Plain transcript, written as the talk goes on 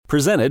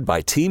Presented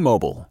by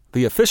T-Mobile,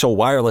 the official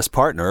wireless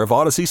partner of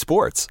Odyssey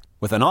Sports.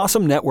 With an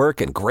awesome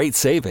network and great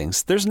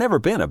savings, there's never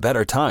been a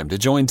better time to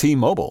join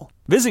T-Mobile.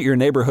 Visit your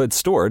neighborhood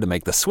store to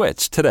make the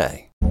switch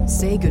today.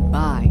 Say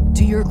goodbye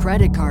to your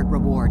credit card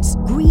rewards.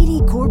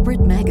 Greedy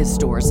corporate mega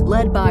stores,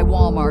 led by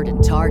Walmart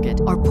and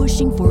Target, are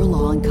pushing for a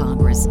law in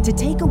Congress to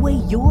take away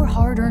your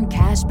hard-earned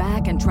cash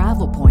back and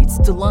travel points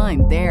to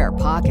line their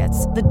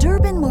pockets. The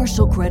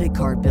Durbin-Marshall credit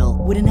card bill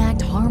would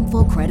enact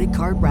harmful credit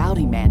card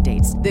routing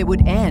mandates that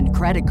would end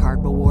credit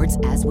card rewards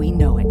as we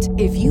know it.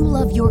 If you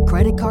love your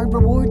credit card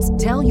rewards,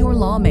 tell your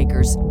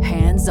lawmakers,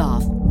 hands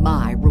off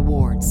my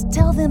rewards.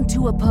 Tell them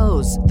to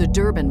oppose the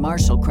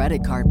Durbin-Marshall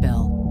credit card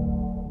bill.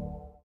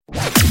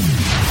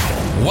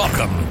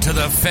 Welcome to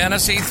the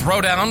Fantasy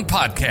Throwdown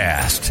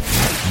Podcast,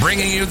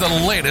 bringing you the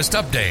latest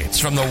updates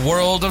from the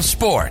world of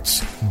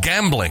sports,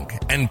 gambling,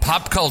 and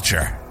pop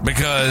culture.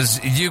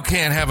 Because you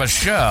can't have a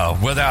show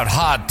without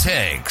hot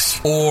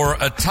takes or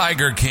a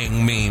Tiger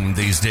King meme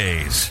these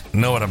days.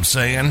 Know what I'm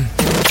saying?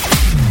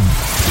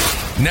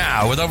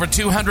 Now, with over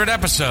 200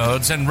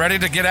 episodes and ready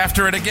to get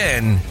after it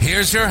again,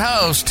 here's your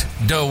host,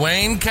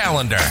 Dwayne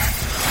Callender.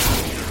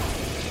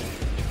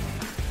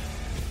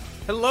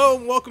 Hello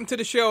and welcome to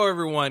the show,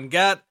 everyone.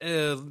 Got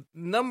a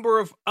number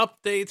of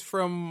updates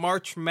from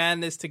March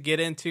Madness to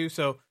get into,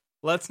 so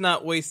let's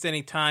not waste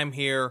any time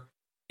here.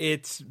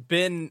 It's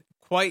been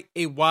quite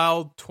a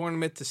wild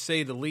tournament, to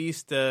say the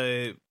least.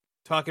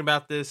 Talking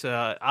about this,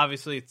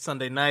 obviously it's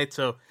Sunday night,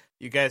 so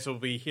you guys will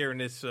be hearing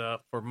this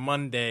for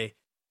Monday.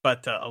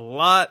 But a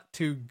lot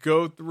to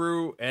go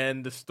through,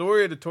 and the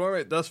story of the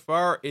tournament thus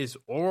far is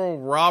Oral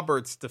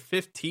Roberts, the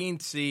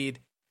 15th seed,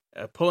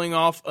 pulling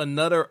off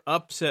another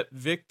upset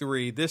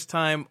victory, this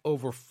time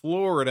over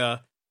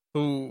Florida,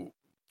 who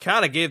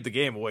kind of gave the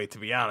game away, to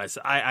be honest.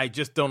 I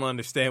just don't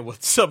understand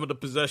what some of the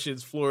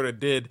possessions Florida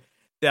did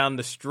down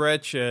the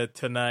stretch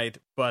tonight.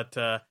 But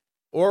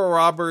Oral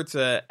Roberts,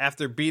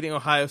 after beating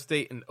Ohio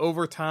State in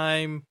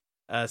overtime,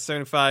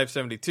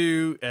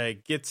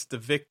 75-72, gets the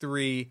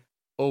victory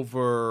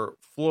over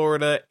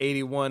Florida,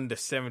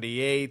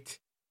 81-78.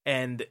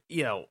 And,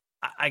 you know,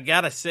 I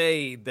got to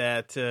say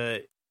that,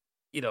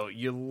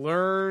 you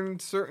learn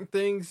certain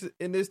things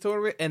in this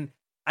tournament, and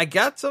I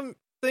got some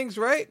things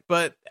right,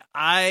 but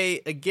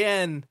I,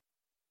 again,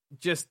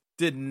 just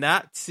did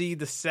not see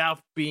the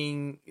South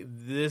being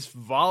this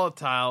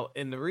volatile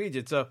in the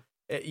region. So,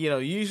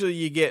 usually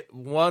you get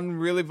one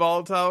really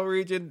volatile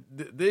region.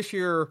 This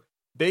year,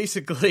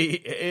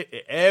 basically,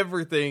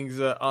 everything's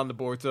on the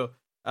board. So,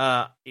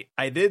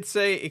 I did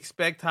say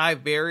expect high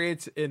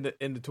variance in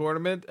the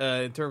tournament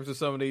in terms of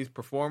some of these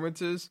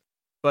performances.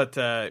 But,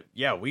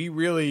 we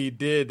really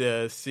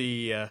did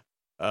see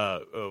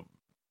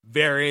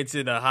variance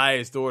in the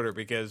highest order,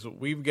 because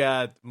we've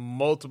got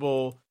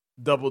multiple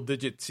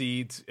double-digit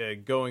seeds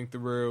going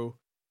through.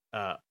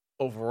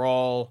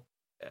 Overall,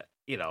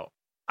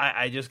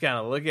 I just kind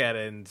of look at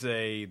it and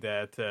say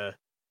that,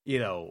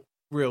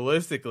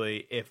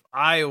 realistically, if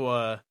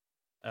Iowa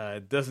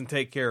doesn't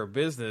take care of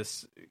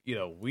business,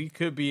 we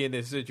could be in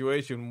a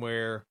situation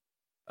where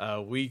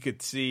we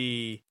could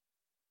see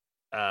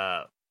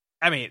I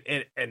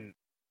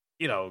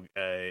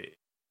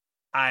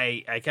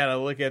kind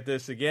of look at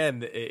this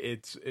again.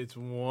 It's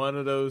one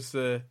of those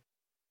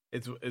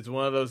it's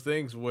one of those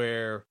things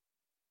where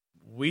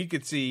we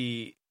could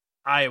see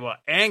Iowa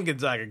and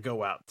Gonzaga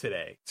go out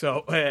today.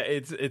 So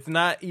it's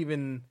not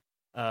even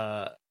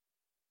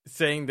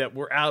saying that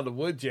we're out of the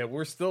woods yet.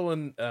 We're still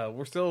in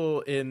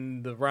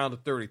the round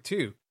of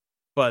 32.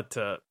 But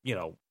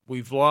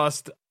we've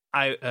lost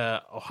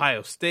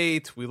Ohio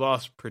State. We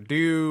lost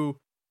Purdue.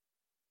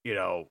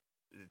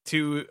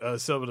 To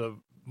some of the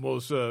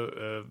most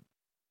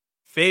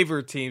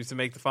favored teams to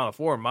make the Final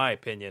Four, in my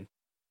opinion.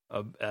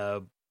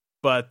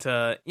 But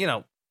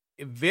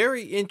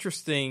very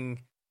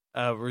interesting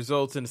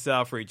results in the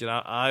South region.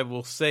 I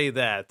will say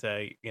that.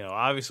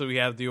 Obviously we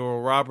have the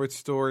Oral Roberts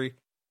story.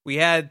 We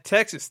had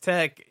Texas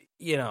Tech,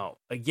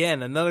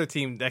 again, another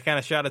team that kind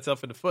of shot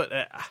itself in the foot.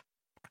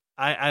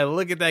 I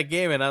look at that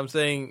game and I'm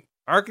saying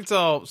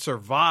Arkansas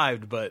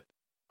survived, but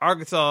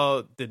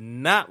Arkansas did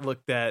not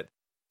look that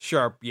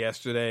sharp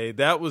yesterday.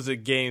 That was a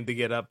game to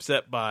get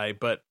upset by,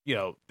 but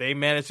they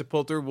managed to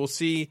pull through. We'll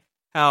see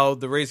how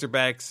the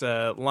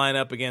Razorbacks line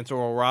up against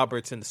Oral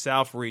Roberts in the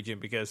South region,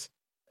 because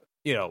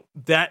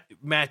that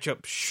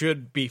matchup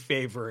should be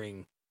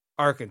favoring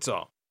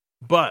Arkansas.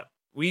 But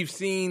we've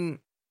seen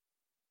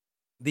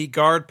the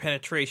guard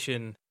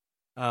penetration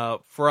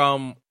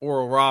from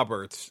Oral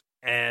Roberts,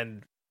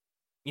 and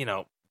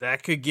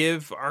that could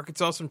give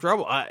Arkansas some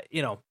trouble.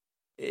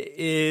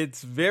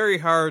 It's very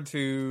hard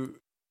to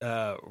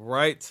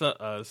write some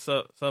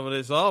of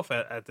this off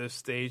at this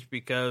stage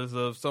because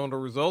of some of the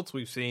results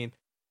we've seen,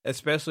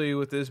 especially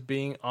with this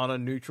being on a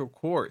neutral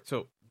court.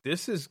 So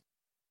this is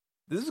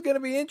going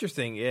to be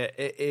interesting.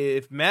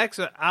 If Max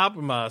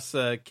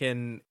Abmas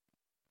can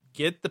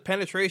get the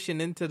penetration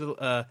into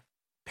the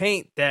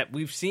paint that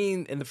we've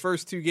seen in the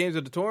first two games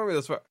of the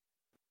tournament,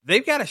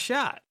 they've got a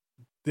shot.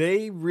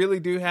 They really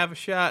do have a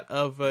shot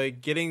of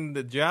getting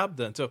the job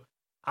done. So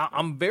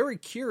I'm very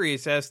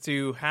curious as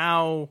to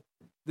how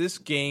this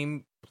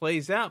game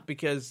plays out,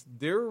 because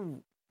there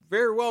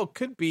very well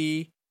could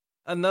be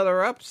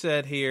another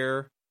upset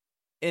here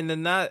in the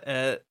not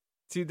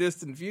too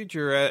distant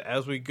future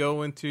as we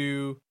go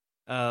into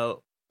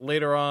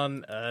later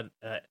on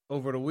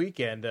over the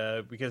weekend,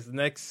 because the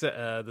next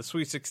the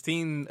Sweet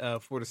 16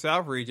 for the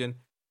South region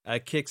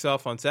kicks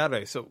off on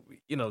Saturday. So,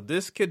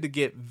 this could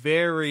get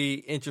very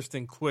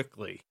interesting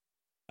quickly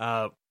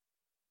for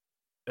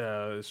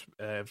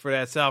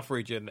that South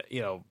region.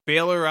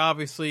 Baylor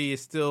obviously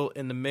is still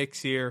in the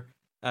mix here.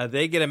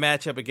 They get a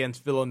matchup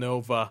against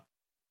Villanova.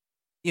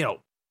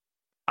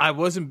 I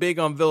wasn't big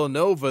on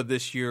Villanova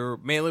this year,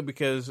 mainly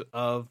because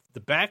of the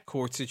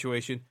backcourt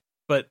situation,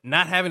 but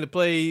not having to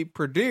play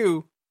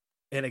Purdue.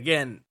 And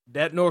again,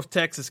 that North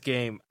Texas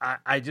game,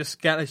 I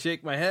just kind of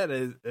shake my head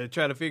and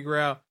try to figure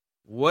out,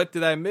 what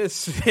did I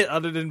miss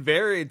other than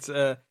variance?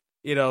 That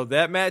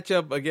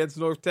matchup against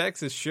North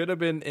Texas should have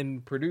been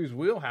in Purdue's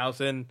wheelhouse,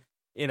 and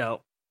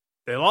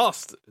they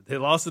lost. They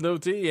lost in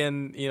OT,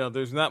 and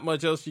there's not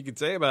much else you can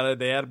say about it.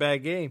 They had a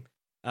bad game,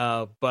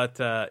 but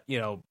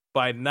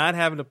by not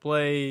having to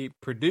play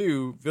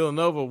Purdue,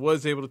 Villanova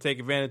was able to take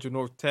advantage of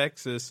North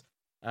Texas,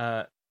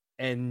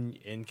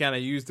 and kind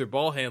of use their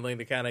ball handling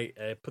to kind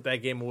of put that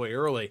game away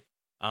early.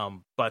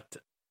 But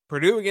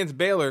Purdue against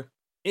Baylor.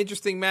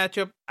 Interesting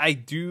matchup. I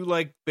do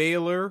like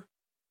Baylor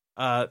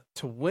to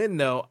win,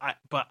 though.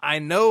 But I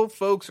know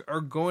folks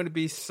are going to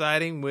be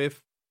siding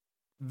with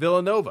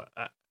Villanova.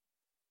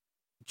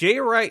 Jay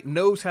Wright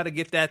knows how to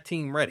get that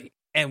team ready.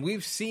 And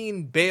we've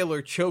seen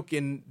Baylor choke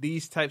in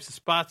these types of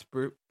spots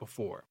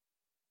before.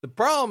 The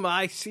problem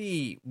I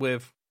see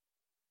with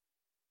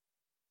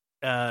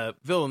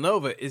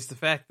Villanova is the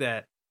fact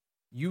that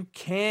you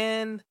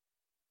can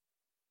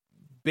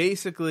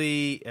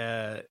basically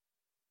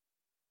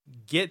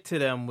get to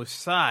them with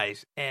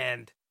size,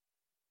 and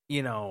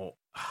Villanova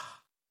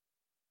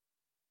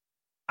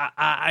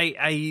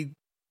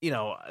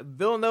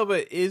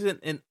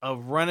isn't a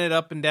run it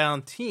up and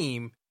down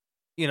team.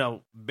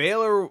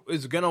 Baylor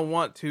is going to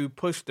want to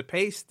push the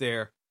pace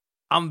there.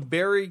 I'm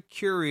very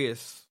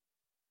curious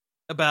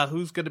about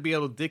who's going to be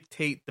able to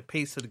dictate the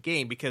pace of the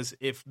game, because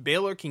if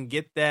Baylor can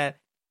get that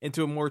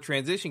into a more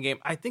transition game,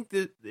 I think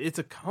that it's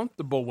a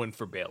comfortable win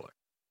for Baylor.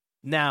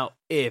 Now,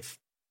 if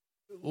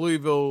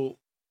Louisville,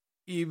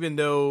 even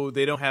though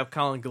they don't have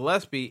Colin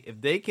Gillespie,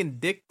 if they can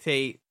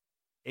dictate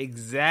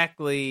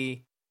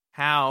exactly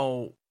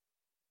how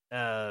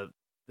the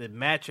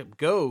matchup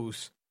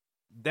goes,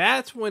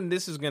 that's when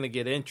this is going to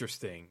get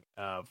interesting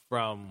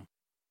from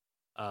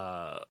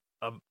a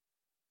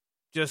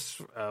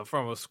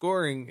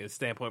scoring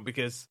standpoint,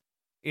 because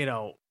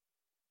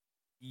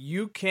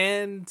you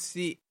can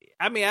see.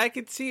 I mean, I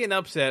could see an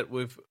upset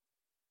with.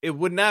 It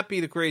would not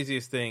be the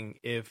craziest thing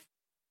if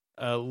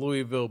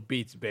Louisville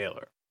beats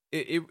Baylor.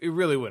 It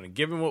really wouldn't.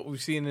 Given what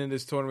we've seen in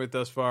this tournament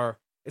thus far,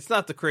 it's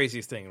not the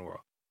craziest thing in the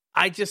world.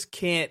 I just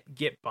can't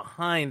get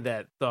behind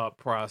that thought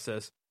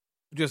process.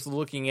 Just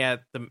looking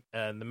at the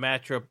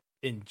matchup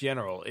in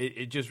general,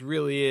 it just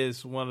really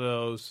is one of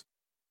those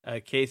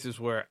cases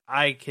where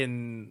I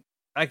can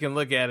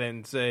look at it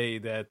and say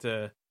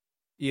that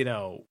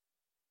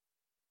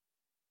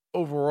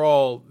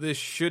overall this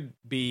should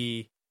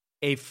be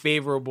a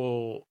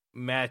favorable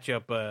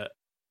matchup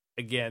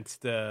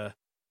against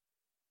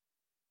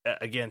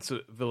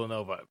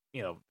Villanova.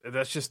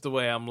 That's just the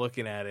way I'm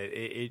looking at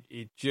it.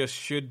 It just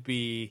should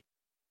be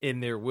in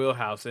their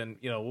wheelhouse, and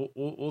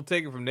we'll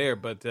take it from there.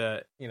 But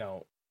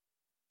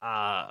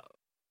I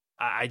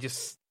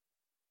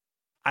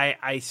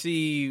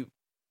see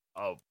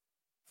a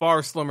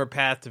far slimmer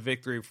path to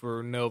victory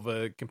for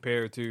Nova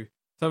compared to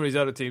some of these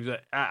other teams.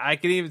 I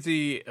can even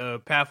see a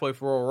pathway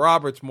for Oral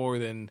Roberts more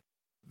than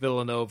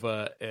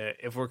Villanova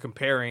if we're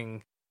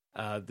comparing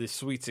the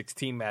Sweet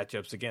 16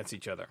 matchups against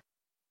each other.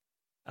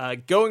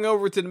 Going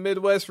over to the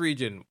Midwest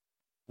region,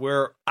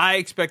 where I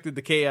expected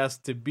the chaos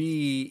to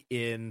be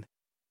in,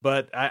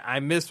 but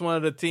I missed one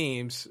of the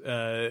teams,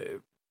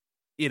 and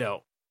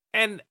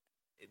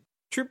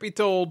truth be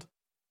told,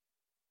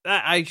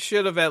 I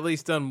should have at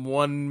least done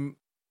one.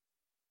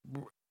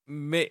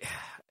 I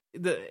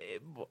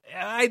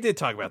did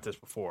talk about this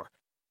before,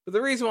 but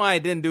the reason why I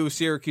didn't do a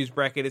Syracuse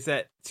bracket is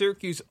that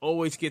Syracuse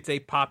always gets a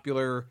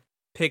popular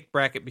pick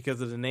bracket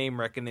because of the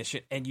name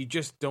recognition, and you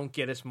just don't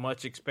get as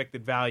much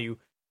expected value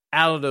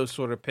out of those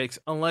sort of picks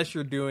unless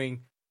you're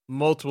doing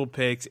multiple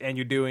picks and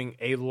you're doing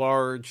a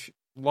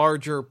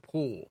larger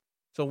pool.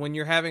 So when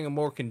you're having a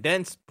more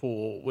condensed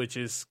pool, which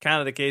is kind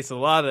of the case of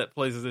a lot of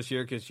places this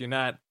year, because you're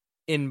not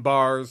in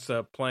bars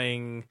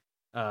playing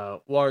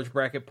large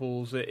bracket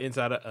pools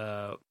inside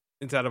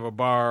of a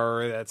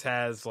bar that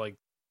has like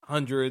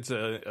hundreds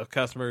of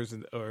customers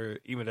or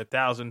even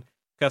 1,000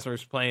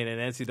 customers playing an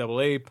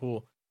NCAA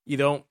pool, you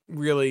don't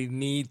really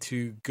need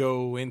to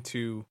go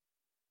into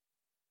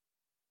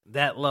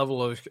that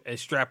level of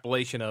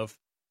extrapolation of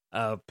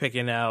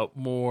picking out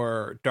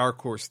more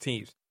dark horse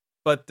teams.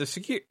 But the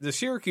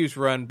Syracuse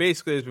run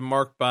basically has been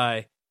marked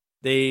by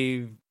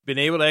they've been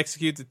able to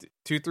execute the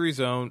 2-3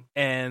 zone,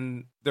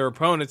 and their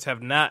opponents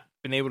have not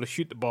been able to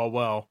shoot the ball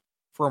well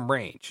from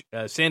range.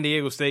 San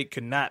Diego State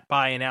could not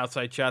buy an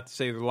outside shot to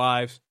save their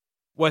lives.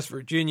 West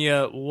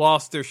Virginia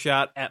lost their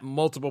shot at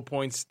multiple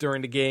points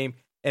during the game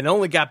and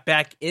only got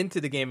back into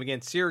the game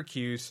against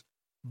Syracuse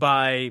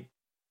by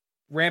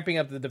ramping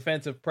up the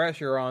defensive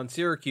pressure on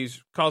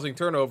Syracuse, causing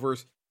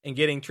turnovers and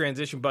getting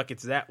transition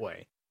buckets that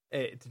way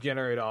to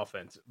generate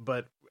offense.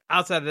 But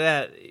outside of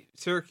that,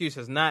 Syracuse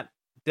has not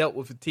dealt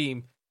with a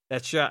team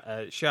that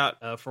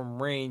shot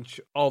from range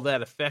all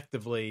that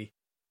effectively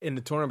in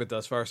the tournament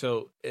thus far.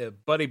 So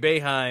Buddy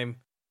Boeheim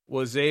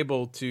was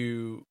able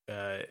to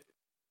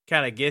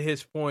kind of get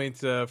his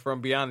points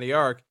from beyond the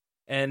arc,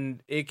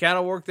 and it kind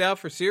of worked out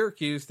for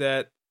Syracuse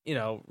that,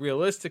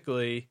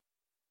 realistically,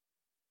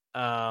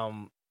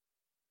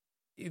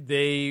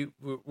 they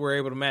were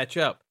able to match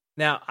up.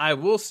 Now, I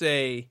will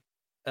say,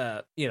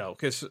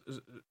 because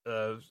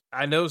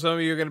I know some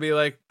of you are going to be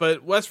like,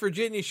 but West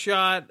Virginia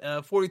shot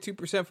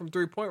 42% from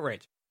three-point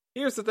range.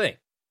 Here's the thing.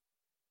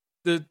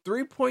 The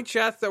three-point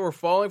shots that were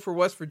falling for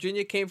West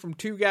Virginia came from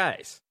two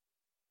guys.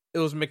 It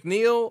was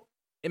McNeil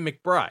and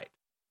McBride.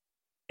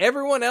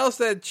 Everyone else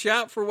that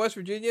shot for West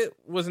Virginia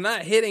was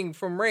not hitting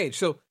from range.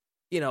 So,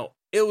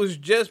 it was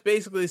just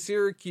basically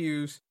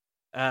Syracuse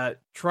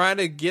trying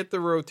to get the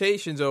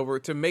rotations over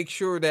to make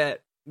sure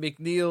that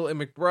McNeil and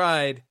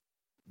McBride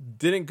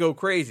didn't go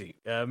crazy.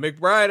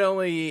 McBride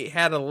only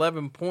had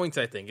 11 points,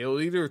 I think. It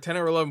was either 10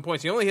 or 11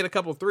 points. He only hit a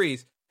couple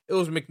threes. It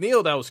was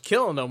McNeil that was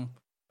killing them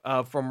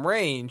from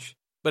range.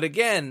 But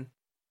again,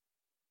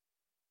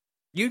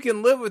 you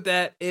can live with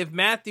that if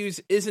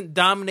Matthews isn't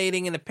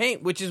dominating in the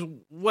paint, which is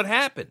what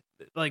happened.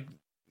 Like,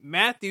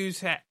 Matthews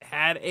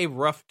had a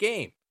rough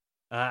game.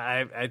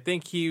 I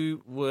think he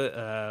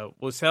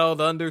was held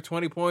under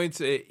 20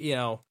 points. It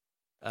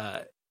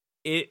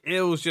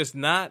was just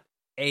not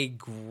a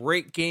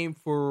great game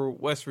for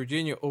West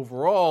Virginia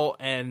overall,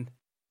 and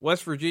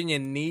West Virginia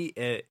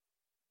needs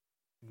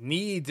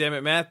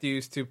Emmett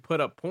Matthews to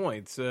put up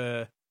points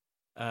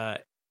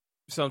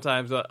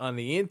sometimes on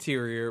the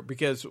interior,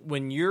 because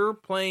when you're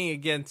playing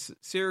against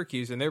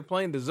Syracuse and they're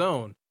playing the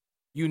zone,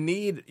 you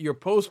need your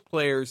post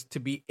players to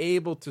be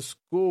able to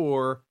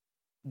score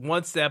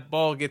once that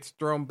ball gets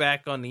thrown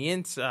back on the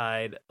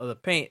inside of the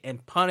paint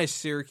and punish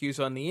Syracuse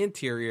on the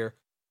interior.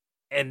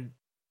 And,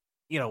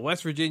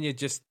 West Virginia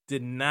just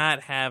did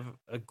not have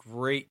a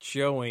great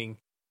showing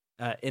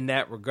in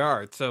that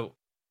regard. So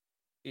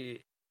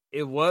it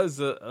was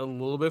a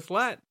little bit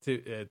flat,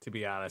 to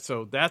be honest.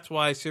 So that's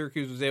why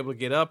Syracuse was able to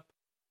get up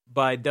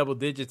by double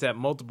digits at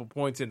multiple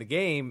points in the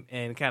game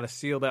and kind of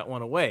seal that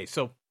one away.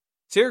 So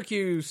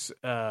Syracuse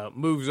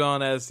moves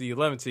on as the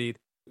 11th seed.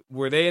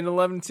 Were they an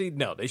 11 seed?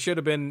 No, they should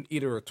have been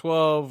either a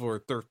 12 or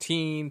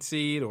 13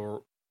 seed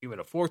or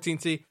even a 14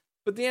 seed.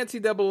 But the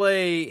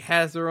NCAA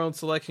has their own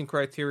selection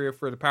criteria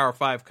for the Power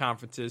 5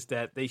 conferences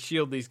that they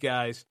shield these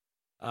guys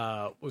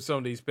with some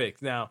of these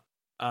picks. Now,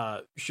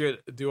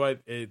 do I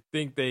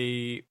think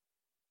you're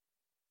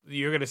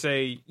going to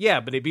say, yeah,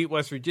 but they beat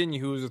West Virginia,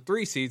 who was a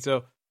 3 seed,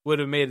 so would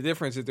have made a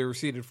difference if they were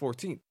seeded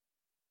 14th.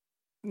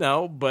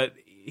 No, but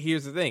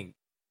here's the thing.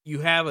 You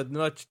have a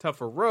much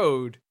tougher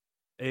road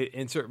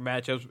in certain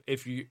matchups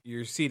if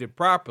you're seated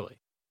properly.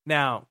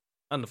 Now,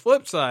 on the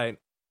flip side,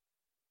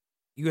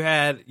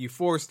 you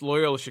forced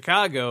Loyola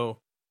Chicago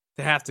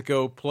to have to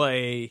go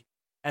play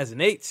as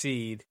an 8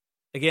 seed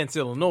against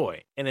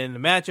Illinois. And in the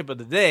matchup of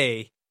the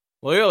day,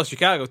 Loyola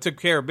Chicago took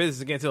care of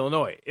business against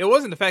Illinois. It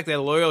wasn't the fact that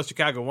Loyola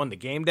Chicago won the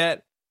game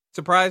that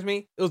surprised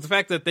me. It was the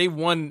fact that they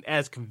won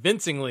as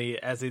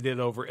convincingly as they did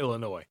over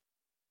Illinois.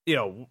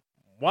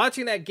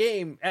 Watching that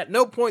game, at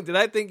no point did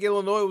I think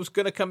Illinois was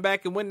going to come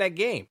back and win that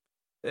game.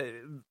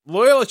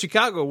 Loyola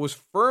Chicago was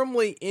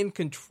firmly in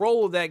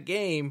control of that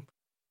game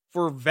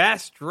for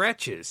vast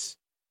stretches.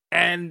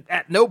 And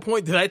at no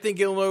point did I think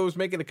Illinois was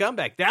making a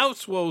comeback.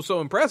 That's what was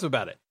so impressive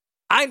about it.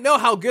 I know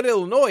how good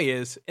Illinois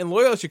is, and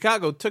Loyola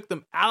Chicago took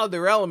them out of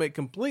their element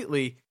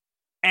completely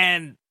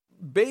and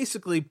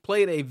basically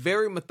played a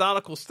very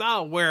methodical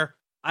style where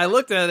I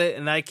looked at it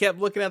and I kept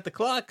looking at the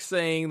clock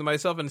saying to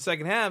myself in the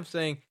second half,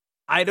 saying,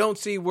 I don't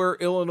see where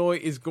Illinois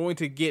is going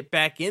to get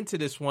back into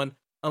this one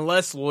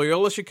unless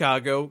Loyola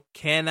Chicago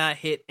cannot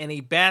hit any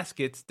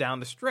baskets down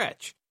the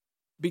stretch.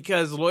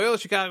 Because Loyola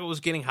Chicago was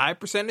getting high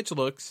percentage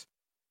looks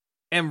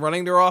and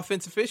running their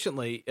offense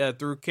efficiently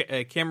through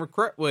Cameron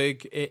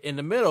Krutwig in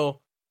the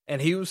middle,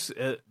 and he was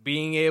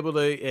being able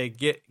to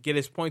get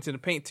his points in the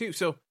paint too.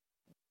 So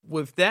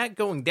with that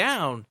going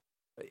down,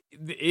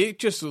 it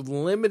just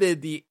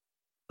limited the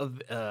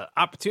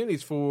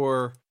opportunities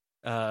for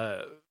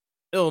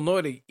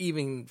Illinois to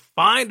even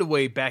find a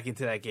way back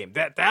into that game.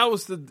 That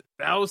was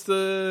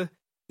the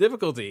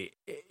difficulty.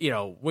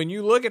 When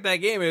you look at that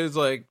game, it was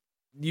like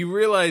you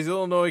realize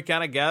Illinois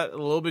kind of got a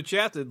little bit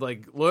shafted.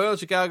 Like, Loyola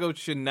Chicago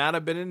should not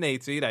have been an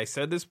 8 seed. I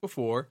said this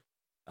before.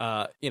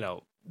 The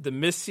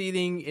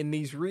misseeding in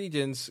these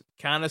regions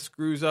kind of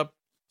screws up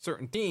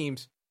certain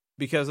teams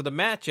because of the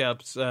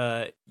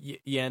matchups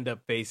you end up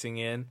facing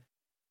in.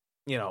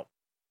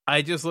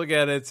 I just look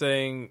at it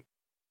saying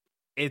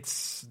it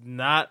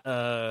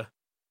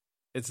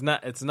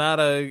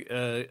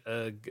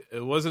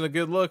wasn't a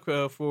good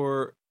look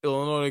for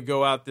Illinois to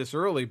go out this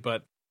early,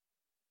 but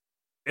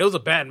it was a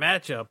bad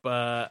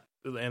matchup.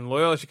 And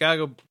Loyola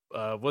Chicago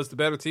was the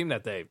better team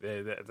that day.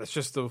 That's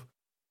just the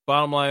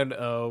bottom line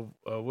of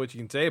what you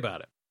can say about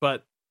it.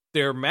 But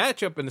their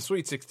matchup in the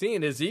Sweet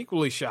 16 is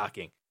equally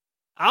shocking.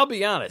 I'll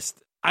be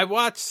honest. I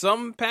watched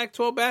some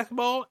Pac-12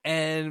 basketball,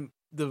 and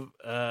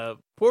the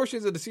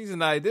portions of the season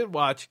that I did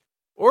watch,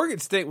 Oregon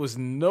State was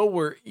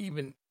nowhere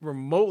even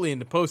remotely in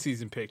the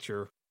postseason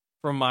picture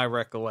from my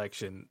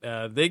recollection.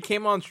 They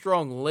came on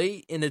strong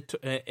late in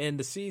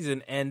the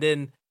season and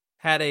then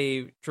had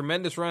a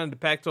tremendous run in the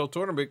Pac-12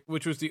 tournament,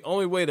 which was the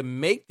only way to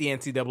make the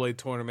NCAA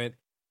tournament,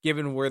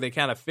 given where they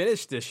kind of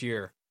finished this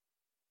year.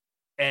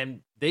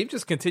 And they've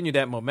just continued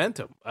that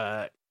momentum.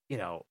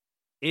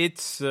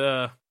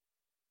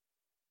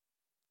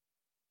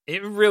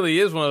 It really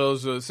is one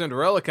of those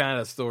Cinderella kind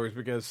of stories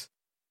because,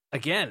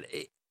 again,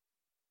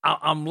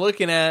 I'm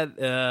looking at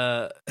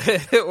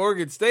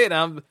Oregon State.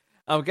 I'm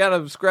kind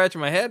of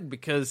scratching my head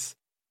because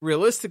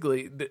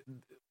realistically,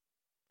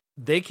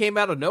 they came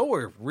out of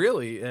nowhere.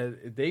 Really,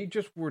 they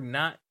just were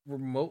not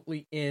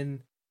remotely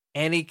in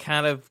any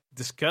kind of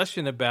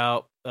discussion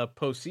about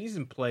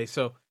postseason play.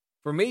 So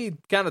for me,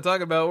 kind of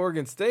talking about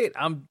Oregon State,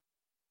 I'm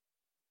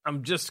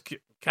just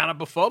kind of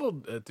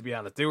befuddled, to be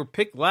honest. They were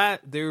picked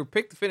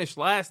to finish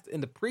last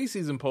in the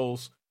preseason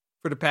polls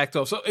for the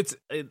Pac-12. So it's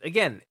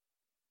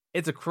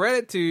a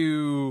credit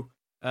to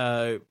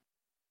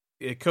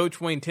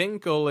Coach Wayne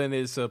Tinkle and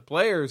his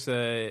players,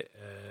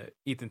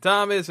 Ethan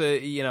Thomas.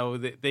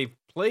 They've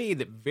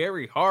played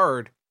very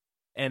hard,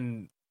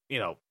 and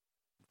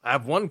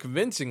have won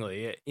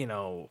convincingly.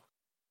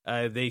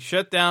 They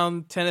shut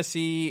down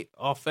Tennessee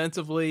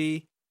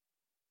offensively.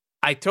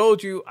 I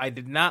told you I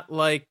did not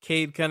like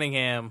Cade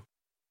Cunningham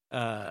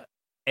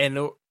and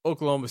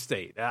Oklahoma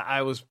State.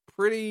 I was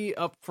pretty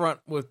upfront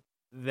with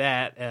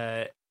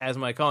that as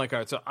my calling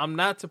card. So I'm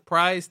not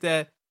surprised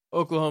that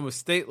Oklahoma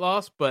State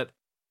lost, but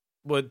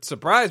what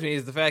surprised me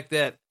is the fact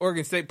that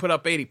Oregon State put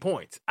up 80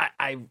 points.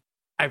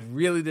 I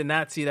really did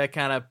not see that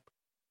kind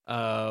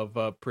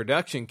of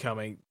production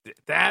coming.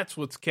 That's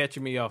what's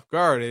catching me off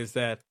guard is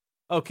that,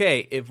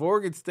 okay, if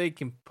Oregon State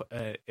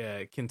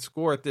can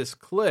score at this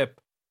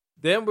clip,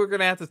 then we're going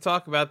to have to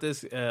talk about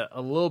this a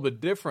little bit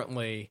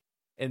differently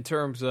in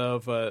terms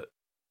of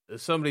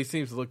some of these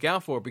teams to look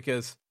out for,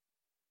 because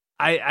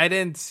I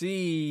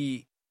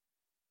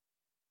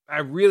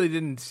really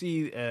didn't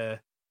see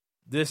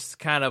this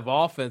kind of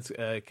offense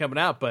coming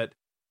out. But,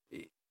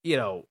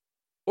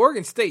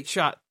 Oregon State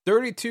shot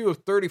 32 of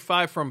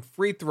 35 from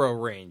free throw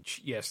range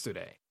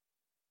yesterday.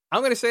 I'm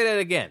going to say that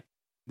again.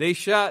 They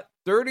shot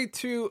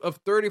 32 of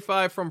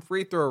 35 from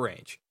free throw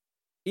range.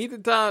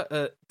 Ethan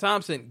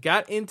Thompson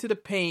got into the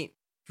paint,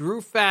 drew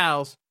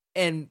fouls,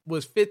 and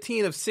was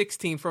 15 of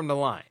 16 from the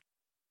line.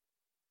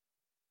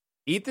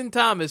 Ethan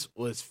Thomas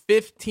was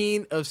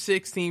 15 of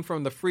 16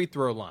 from the free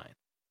throw line.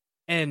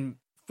 And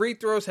free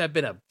throws have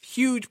been a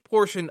huge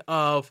portion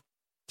of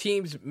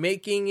teams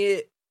making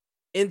it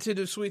into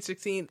the Sweet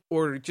 16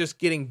 or just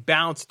getting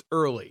bounced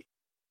early.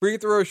 Free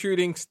throw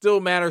shooting still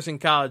matters in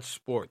college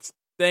sports.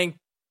 Thank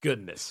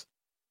goodness.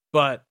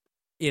 But,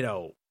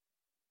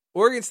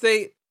 Oregon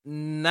State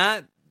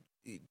not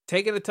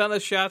taking a ton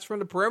of shots from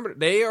the perimeter.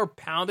 They are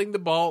pounding the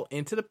ball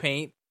into the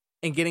paint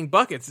and getting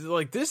buckets.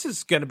 Like, this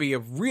is going to be a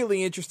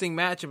really interesting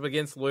matchup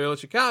against Loyola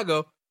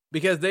Chicago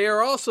because they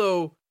are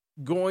also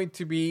going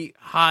to be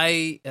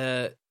high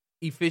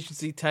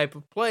efficiency type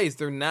of plays.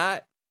 They're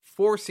not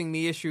forcing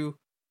the issue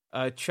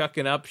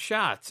chucking up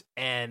shots.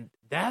 And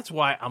that's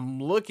why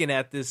I'm looking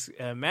at this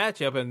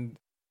matchup and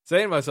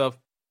saying to myself,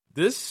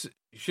 this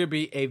should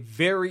be a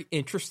very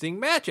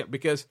interesting matchup,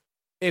 because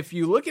if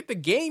you look at the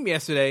game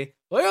yesterday,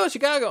 Loyola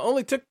Chicago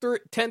only took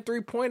 10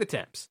 3-point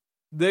attempts.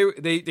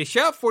 They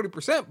shot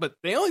 40%, but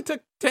they only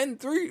took 10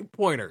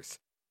 3-pointers.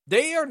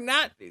 They are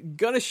not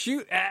going to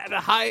shoot at a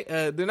high.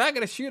 They're not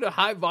going to shoot a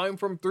high volume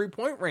from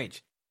 3-point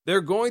range.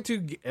 They're going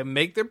to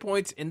make their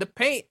points in the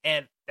paint,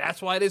 and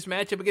that's why this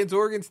matchup against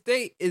Oregon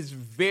State is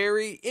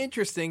very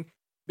interesting,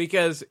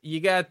 because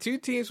you got two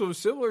teams with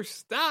similar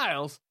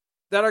styles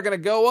that are going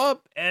to go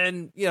up,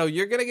 and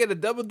you're going to get a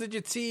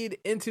double-digit seed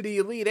into the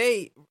Elite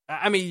Eight.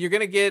 I mean, you're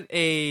going to get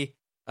an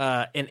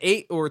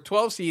 8 or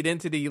 12 seed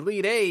into the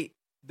Elite Eight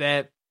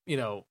that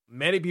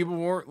many people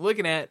weren't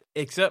looking at,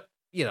 except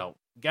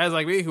guys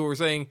like me who were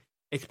saying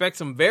expect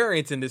some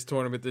variance in this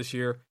tournament this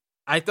year.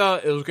 I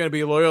thought it was going to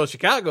be Loyola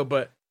Chicago,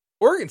 but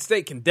Oregon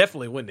State can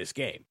definitely win this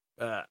game.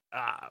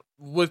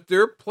 With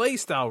their play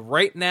style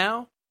right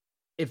now,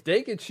 if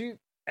they can shoot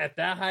at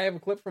that high of a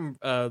clip from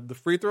the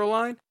free throw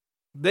line,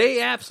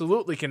 they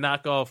absolutely can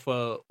knock off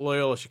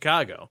Loyola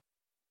Chicago.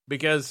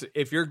 Because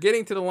if you're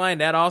getting to the line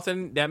that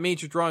often, that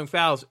means you're drawing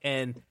fouls.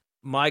 And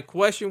my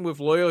question with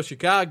Loyola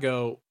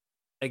Chicago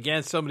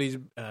against some of these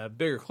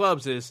bigger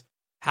clubs is,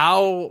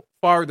 how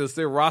far does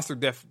their roster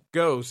depth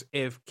goes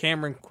if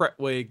Cameron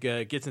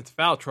Krutwig gets into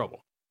foul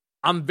trouble?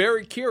 I'm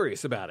very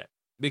curious about it,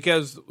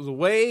 because the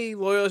way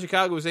Loyola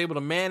Chicago was able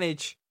to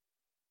manage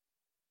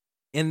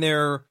in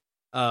their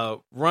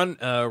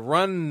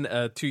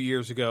run 2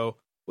 years ago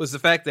was the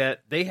fact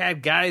that they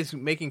had guys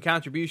making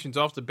contributions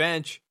off the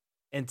bench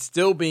and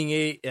still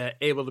being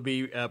able to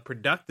be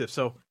productive.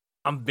 So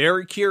I'm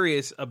very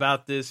curious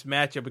about this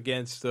matchup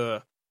against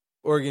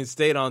Oregon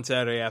State on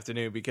Saturday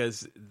afternoon,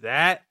 because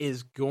that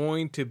is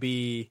going to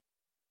be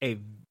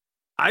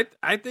I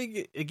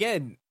think,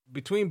 again,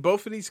 between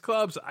both of these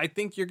clubs, I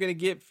think you're going to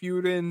get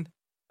Fuden.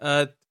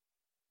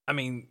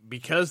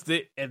 Because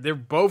they're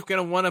both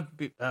going to want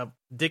to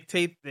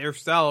dictate their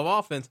style of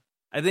offense.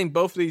 I think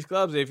both of these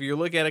clubs, if you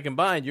look at it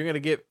combined, you're going to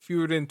get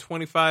fewer than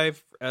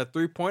 25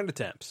 3-point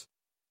attempts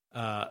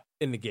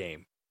in the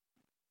game.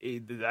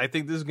 I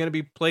think this is going to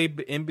be played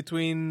in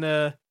between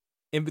the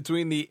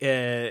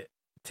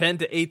 10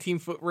 to 18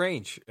 foot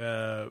range.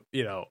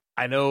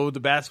 I know the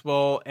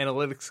basketball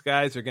analytics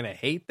guys are going to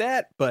hate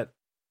that, but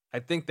I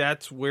think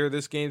that's where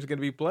this game's going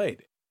to be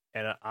played,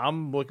 and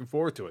I'm looking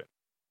forward to it.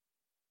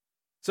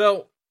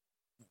 So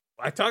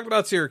I talked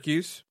about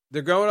Syracuse.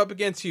 They're going up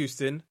against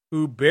Houston,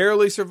 who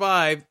barely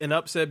survived an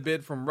upset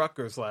bid from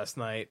Rutgers last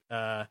night.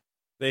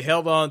 They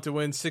held on to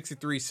win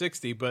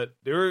 63-60, but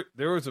there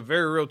was a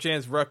very real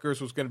chance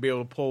Rutgers was going to be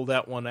able to pull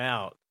that one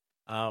out.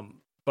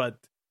 But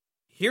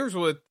here's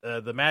what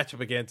the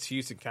matchup against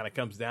Houston kind of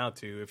comes down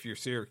to if you're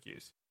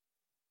Syracuse.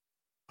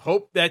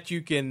 Hope that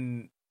you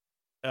can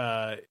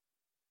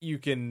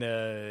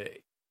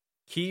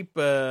keep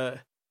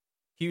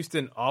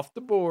Houston off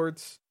the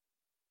boards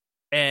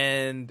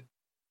and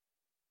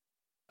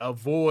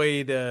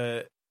avoid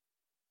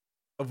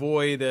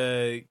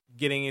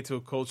getting into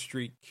a cold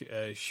streak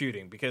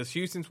shooting, because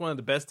Houston's one of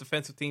the best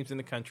defensive teams in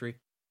the country.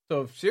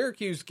 So if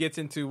Syracuse gets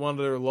into one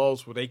of their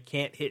lulls where they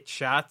can't hit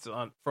shots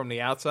from the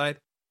outside,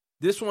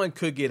 this one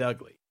could get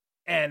ugly.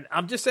 And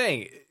I'm just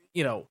saying,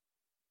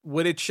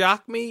 would it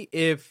shock me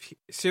if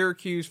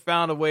Syracuse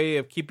found a way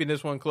of keeping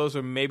this one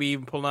closer, maybe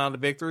even pulling out the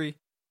victory?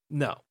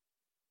 No.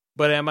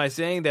 But am I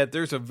saying that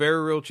there's a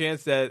very real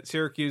chance that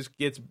Syracuse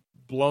gets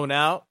blown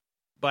out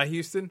by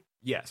Houston?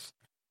 Yes.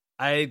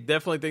 I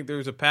definitely think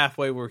there's a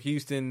pathway where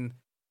Houston,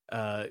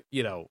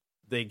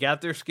 they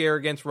got their scare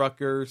against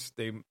Rutgers.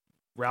 They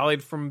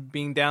rallied from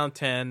being down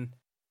 10.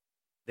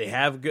 They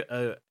have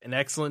an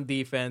excellent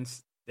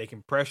defense. They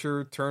can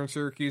pressure, turn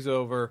Syracuse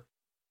over,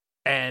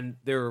 and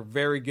they're a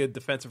very good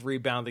defensive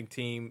rebounding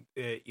team.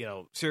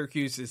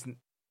 Syracuse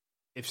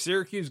if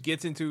Syracuse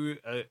gets into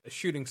a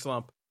shooting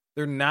slump,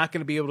 they're not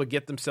going to be able to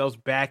get themselves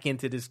back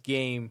into this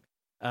game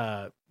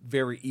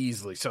very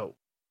easily. So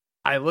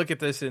I look at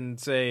this and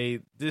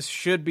say this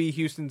should be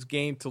Houston's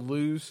game to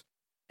lose,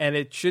 and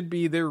it should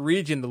be their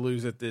region to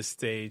lose at this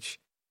stage,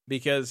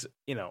 because,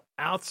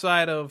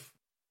 outside of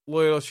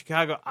Loyola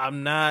Chicago,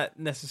 I'm not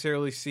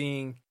necessarily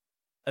seeing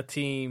a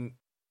team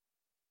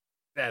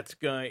that's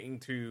going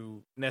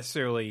to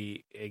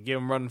necessarily give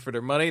them running for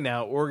their money.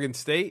 Now, Oregon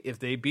State, if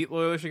they beat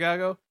Loyola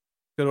Chicago,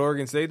 could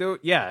Oregon State do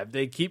it? Yeah, if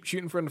they keep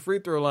shooting from the free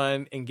throw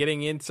line and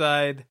getting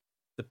inside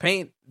the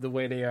paint the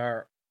way they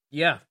are,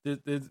 yeah,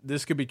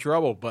 this could be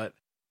trouble. But,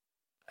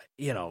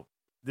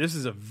 this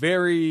is a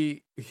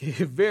very,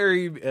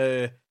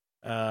 very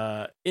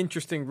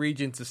interesting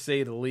region, to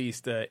say the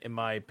least, in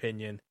my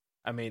opinion.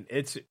 I mean,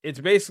 it's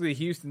basically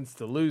Houston's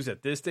to lose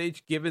at this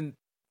stage, given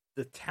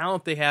the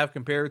talent they have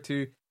compared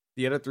to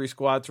the other three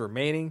squads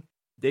remaining.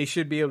 They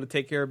should be able to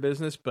take care of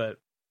business, but,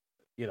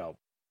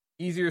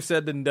 easier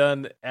said than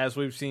done, as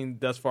we've seen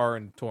thus far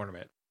in the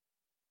tournament.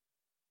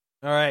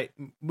 All right,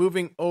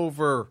 moving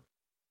over,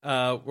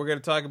 we're going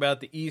to talk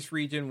about the East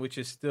region, which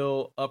is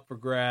still up for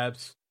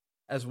grabs,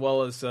 as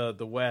well as the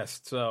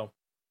West. So,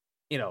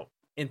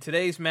 in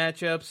today's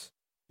matchups,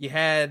 you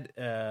had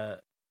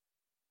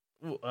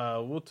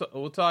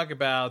we'll talk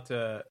about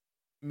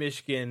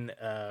Michigan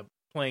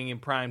playing in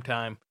prime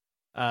time.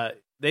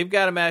 They've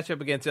got a matchup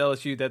against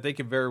LSU that they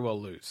could very well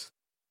lose.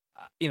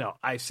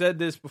 I said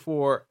this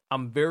before.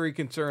 I'm very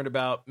concerned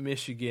about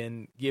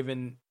Michigan,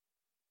 given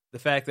the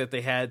fact that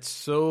they had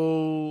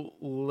so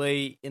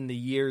late in the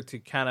year to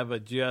kind of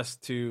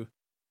adjust to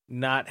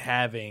not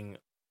having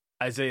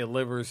Isaiah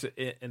Livers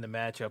in the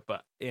matchup.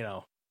 But,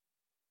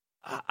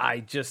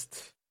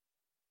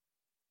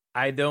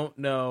 I don't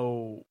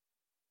know.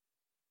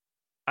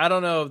 I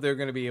don't know if they're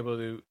going to be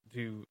able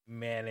to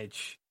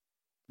manage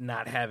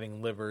not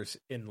having Livers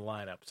in the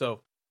lineup.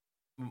 So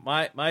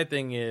my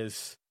thing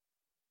is,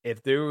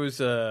 if there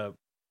was a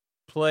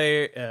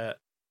player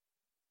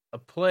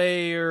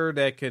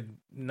that could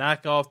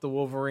knock off the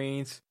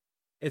Wolverines,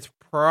 it's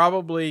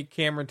probably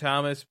Cameron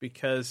Thomas,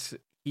 because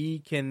he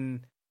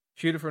can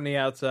shoot it from the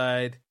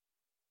outside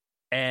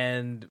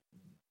and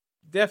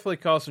definitely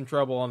cause some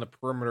trouble on the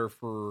perimeter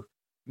for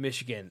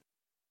Michigan.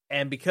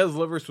 And because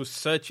Livers was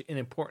such an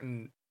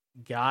important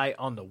guy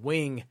on the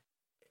wing,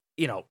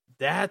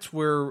 that's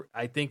where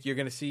I think you're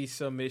going to see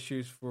some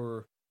issues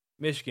for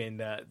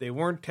Michigan. They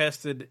weren't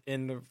tested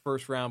in the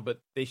first round, but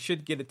they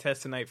should get a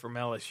test tonight from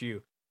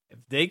LSU. If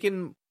they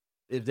can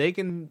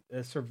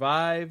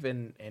survive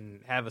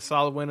and have a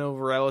solid win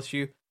over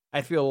LSU,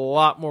 I feel a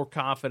lot more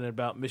confident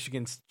about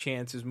Michigan's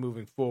chances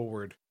moving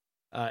forward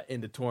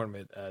in the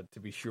tournament, to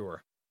be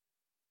sure.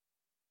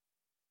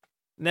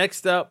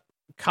 Next up,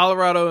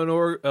 Colorado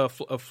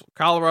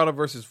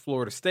versus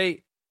Florida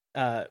State.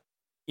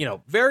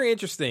 Very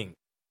interesting.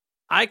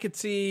 I could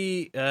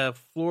see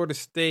Florida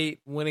State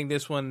winning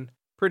this one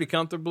pretty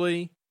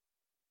comfortably,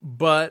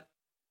 but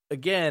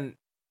again,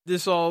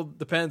 this all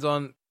depends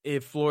on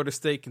if Florida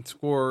State can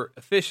score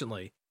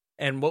efficiently.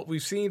 And what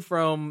we've seen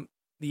from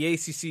the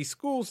ACC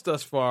schools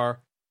thus far,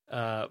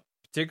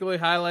 particularly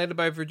highlighted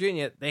by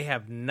Virginia, they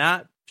have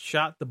not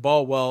shot the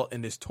ball well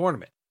in this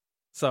tournament.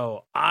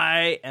 So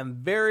I am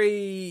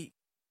very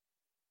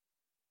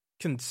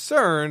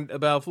concerned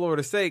about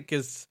Florida State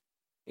because,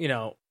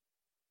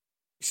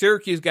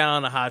 Syracuse got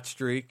on a hot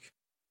streak,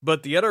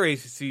 but the other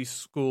ACC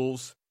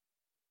schools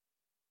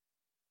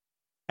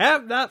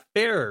have not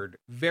fared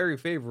very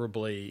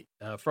favorably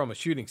from a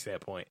shooting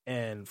standpoint.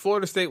 And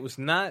Florida State was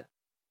not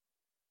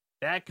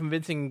that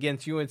convincing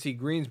against UNC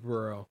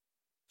Greensboro.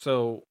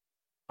 So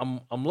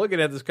I'm looking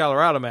at this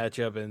Colorado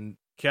matchup and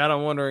kind of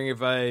wondering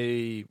if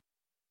I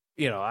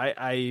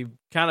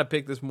kind of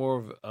picked this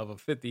more of a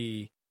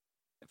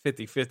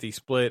 50-50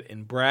 split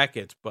in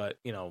brackets, but,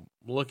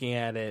 looking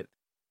at it,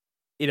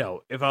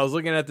 if I was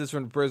looking at this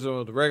from the prism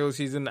of the regular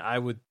season, I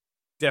would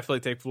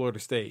definitely take Florida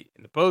State.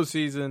 In the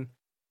postseason,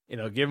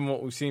 given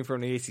what we've seen from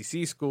the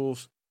ACC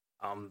schools,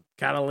 I'm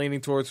kind of leaning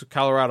towards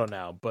Colorado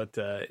now, but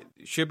it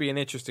should be an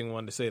interesting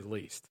one to say the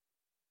least.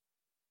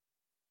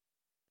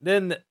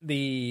 Then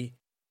the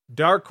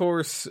dark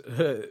horse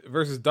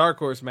versus dark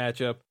horse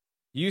matchup,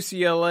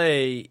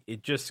 UCLA,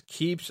 it just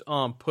keeps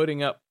on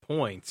putting up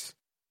points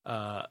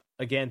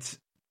against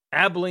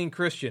Abilene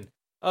Christian.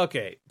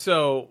 Okay,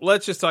 so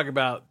let's just talk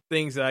about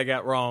things that I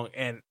got wrong,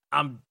 and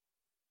I'm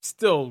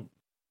still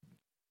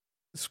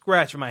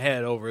scratching my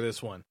head over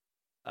this one.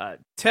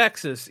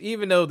 Texas,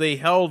 even though they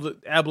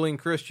held Abilene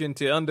Christian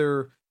to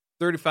under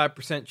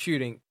 35%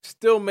 shooting,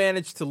 still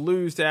managed to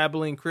lose to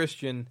Abilene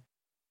Christian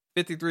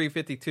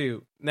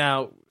 53-52.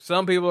 Now,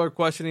 some people are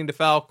questioning the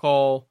foul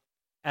call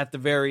at the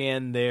very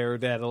end there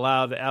that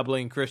allowed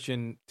Abilene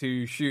Christian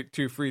to shoot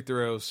 2 free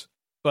throws.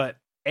 But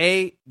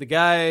the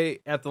guy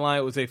at the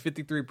line was a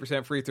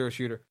 53% free throw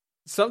shooter.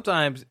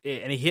 Sometimes,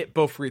 and he hit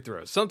both free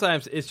throws.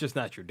 Sometimes it's just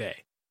not your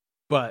day.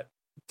 But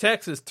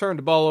Texas turned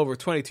the ball over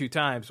 22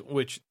 times,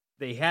 which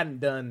they hadn't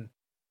done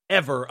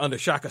ever under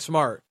Shaka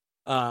Smart.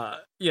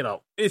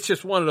 It's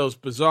just one of those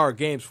bizarre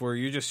games where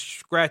you're just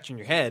scratching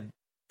your head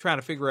trying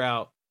to figure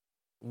out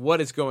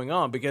what is going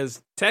on,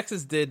 because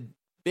Texas did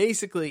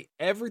basically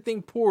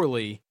everything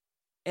poorly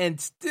and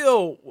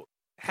still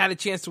had a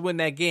chance to win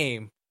that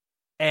game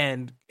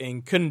and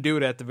couldn't do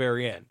it at the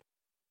very end.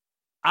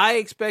 I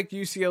expect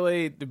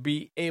UCLA to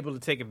be able to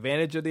take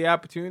advantage of the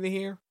opportunity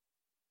here.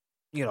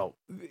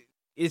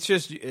 It's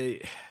just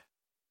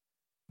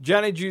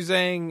Johnny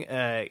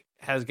Juzang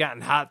has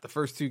gotten hot the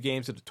first 2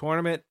 games of the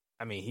tournament.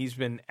 I mean, he's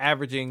been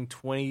averaging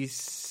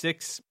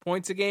 26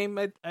 points a game,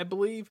 I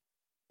believe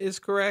is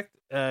correct.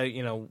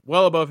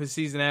 Well above his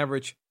season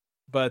average.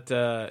 But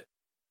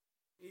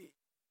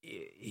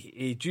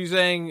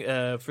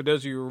Juzang, for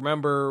those of you who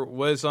remember,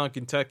 was on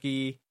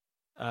Kentucky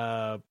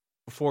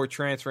before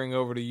transferring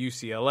over to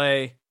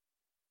UCLA.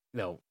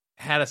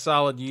 Had a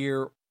solid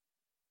year,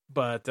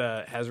 but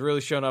has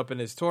really shown up in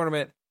his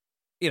tournament.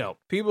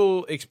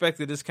 People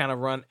expected this kind of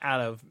run out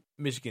of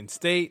Michigan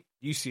State.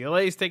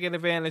 UCLA is taking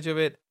advantage of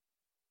it.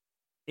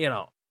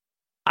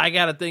 I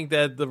got to think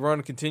that the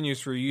run continues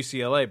for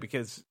UCLA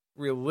because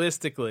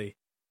realistically,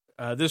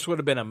 this would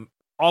have been an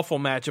awful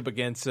matchup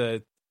against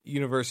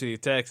University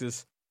of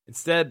Texas.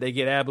 Instead, they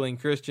get Abilene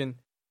Christian.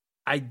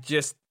 I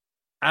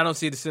don't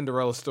see the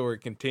Cinderella story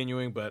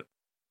continuing, but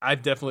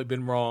I've definitely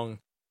been wrong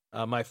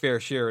my fair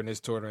share in this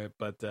tournament.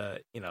 But,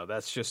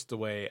 that's just the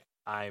way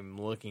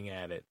I'm looking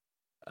at it.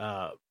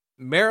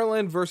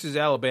 Maryland versus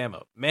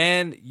Alabama.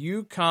 Man,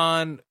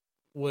 UConn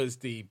was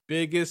the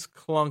biggest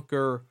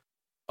clunker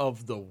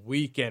of the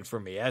weekend for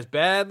me. As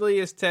badly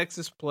as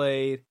Texas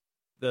played,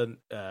 the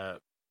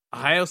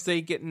Ohio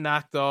State getting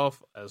knocked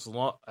off as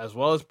well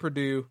as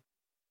Purdue.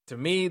 To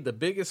me, the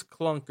biggest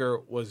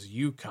clunker was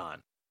UConn.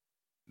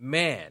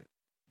 Man,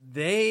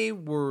 they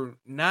were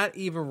not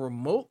even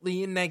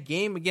remotely in that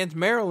game against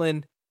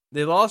Maryland.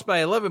 They lost by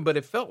 11, but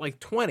it felt like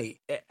 20.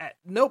 At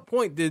no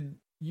point did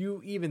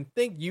you even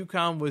think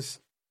UConn was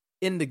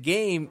in the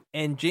game,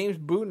 and James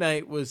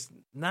Bouknight was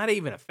not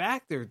even a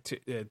factor,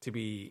 to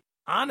be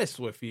honest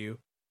with you,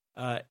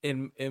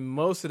 in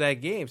most of that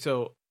game.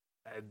 So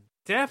I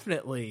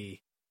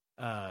definitely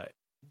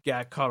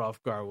got caught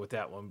off guard with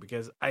that one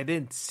because I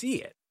didn't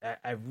see it.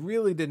 I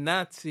really did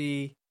not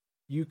see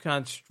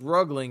UConn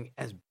struggling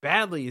as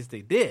badly as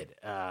they did.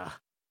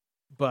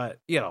 But,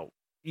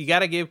 you got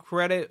to give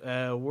credit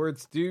where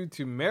it's due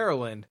to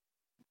Maryland.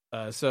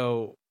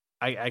 So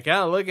I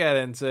kind of look at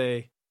it and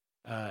say,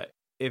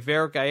 if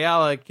Eric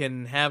Ayala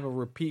can have a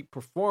repeat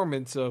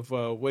performance of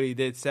what he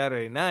did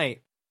Saturday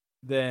night,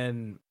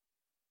 then,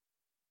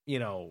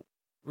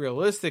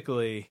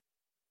 realistically,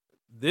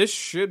 this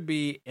should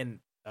be an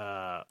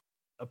a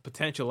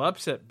potential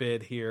upset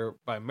bid here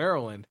by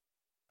Maryland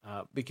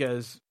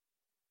because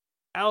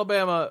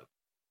Alabama,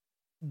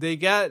 they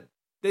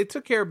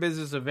took care of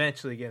business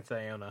eventually against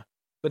Iona,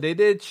 but they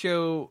did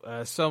show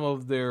some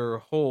of their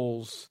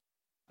holes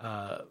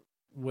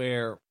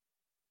where,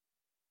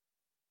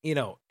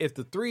 if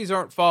the threes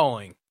aren't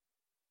falling,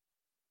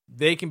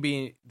 they can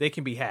be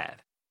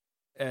had.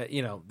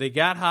 They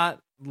got hot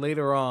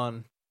later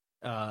on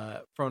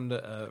from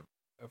the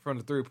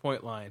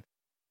 3-point line,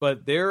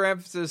 but their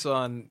emphasis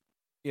on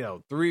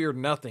 3 or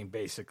nothing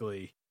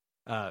basically.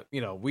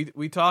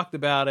 We talked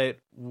about it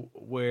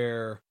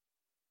where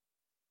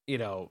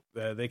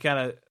they kind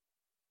of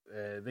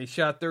they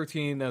shot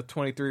 13 of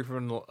 23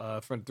 from the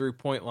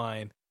 3-point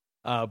line,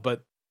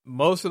 but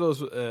most of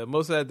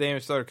that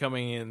damage started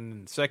coming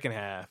in the second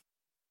half.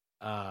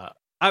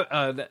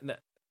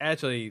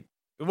 Actually,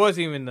 it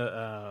wasn't even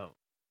that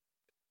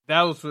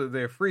was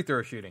their free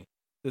throw shooting.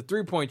 The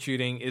 3-point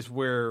shooting is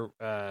where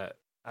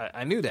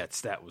I knew that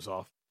stat was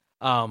off.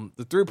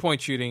 The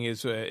 3-point shooting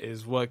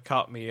is what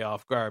caught me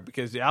off guard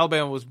because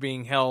Alabama was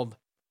being held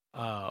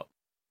well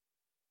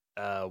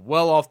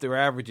off their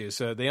averages.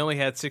 So they only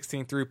had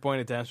 16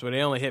 3-point attempts, but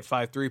they only hit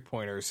 5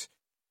 3-pointers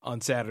on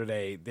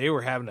Saturday. They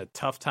were having a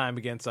tough time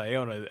against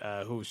Iona,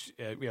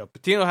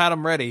 Pitino had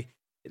them ready.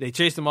 They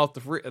chased them off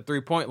the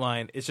 3-point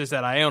line. It's just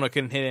that Iona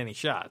couldn't hit any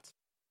shots.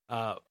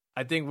 I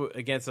think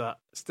against a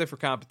stiffer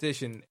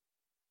competition,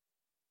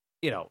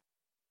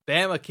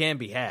 Bama can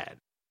be had.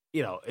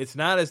 It's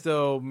not as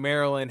though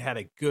Maryland had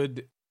a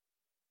good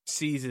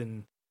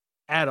season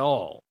at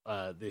all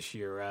this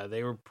year.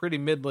 They were pretty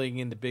middling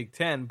in the Big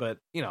Ten, but,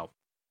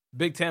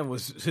 Big Ten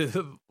was,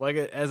 like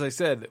as I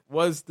said,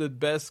 was the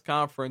best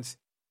conference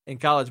in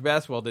college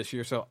basketball this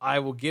year, so I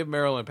will give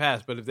Maryland a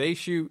pass. But if they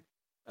shoot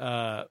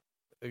at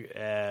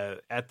the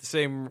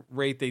same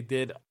rate they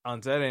did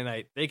on Saturday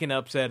night, they can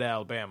upset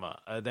Alabama.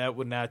 That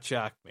would not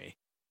shock me.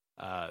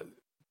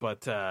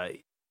 But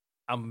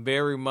I'm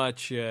very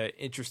much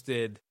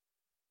interested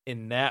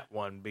in that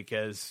one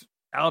because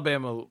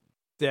Alabama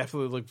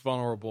definitely looked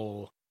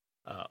vulnerable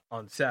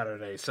on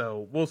Saturday.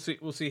 So we'll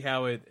see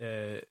how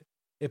it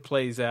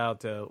plays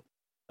out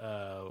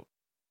on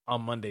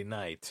Monday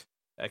night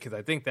because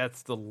I think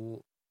that's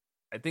the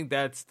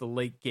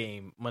late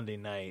game Monday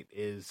night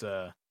is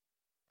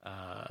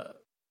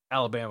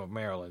Alabama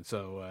Maryland.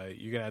 So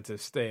you're gonna have to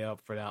stay up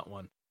for that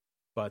one.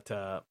 But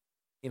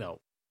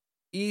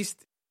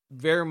East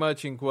very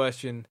much in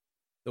question.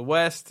 The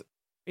West,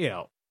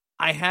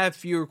 I have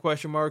fewer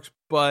question marks,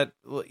 but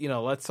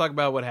let's talk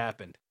about what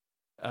happened.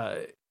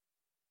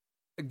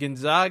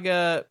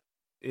 Gonzaga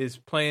is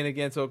playing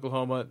against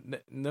Oklahoma.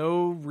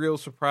 No real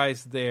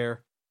surprise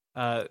there.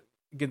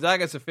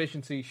 Gonzaga's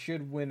efficiency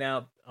should win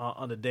out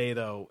on the day,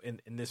 though, in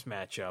this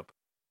matchup.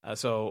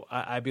 So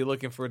I'd be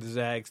looking for the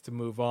Zags to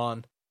move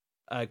on.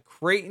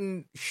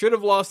 Creighton should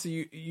have lost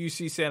to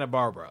UC Santa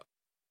Barbara.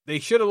 They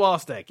should have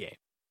lost that game.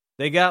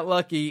 They got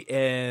lucky,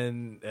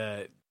 and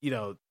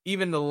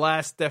even the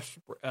last second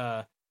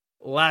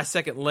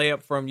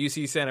layup from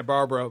UC Santa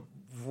Barbara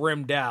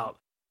rimmed out.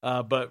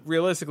 But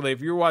realistically,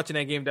 if you're watching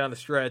that game down the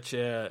stretch,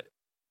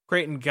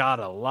 Creighton got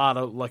a lot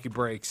of lucky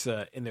breaks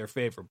in their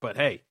favor. But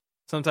hey,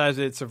 sometimes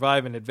it's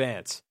survive and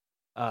advance.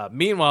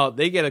 Meanwhile,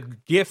 they get a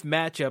gift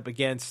matchup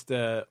against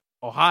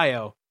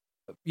Ohio.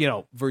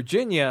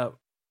 Virginia,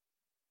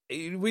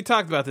 we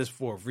talked about this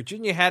before.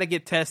 Virginia had to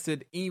get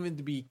tested even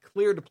to be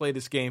cleared to play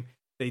this game.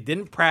 They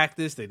didn't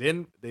practice. They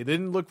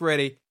didn't look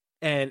ready.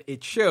 And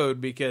it showed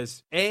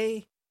because,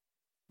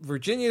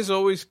 Virginia is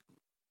always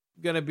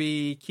going to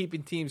be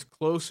keeping teams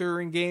closer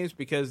in games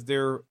because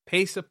their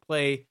pace of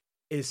play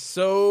is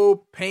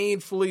so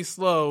painfully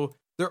slow.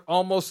 They're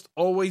almost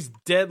always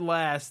dead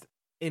last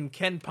in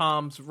Ken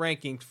Palm's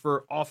rankings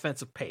for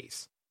offensive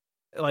pace.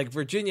 Like,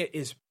 Virginia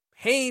is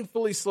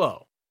painfully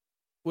slow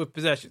with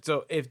possession.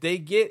 So if they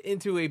get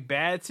into a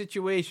bad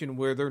situation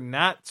where they're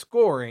not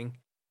scoring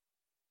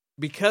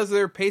because of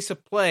their pace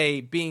of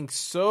play being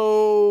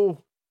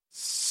so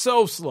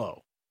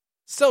slow,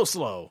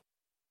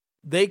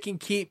 they can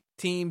keep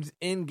teams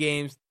in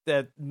games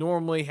that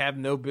normally have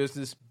no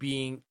business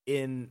being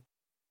in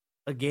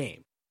a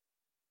game.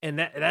 And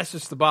that's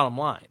just the bottom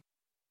line.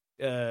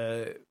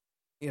 In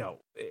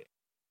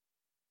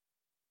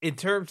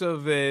terms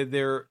of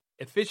their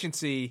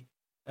efficiency,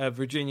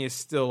 Virginia is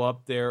still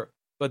up there.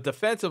 But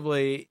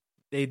defensively,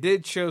 they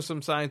did show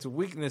some signs of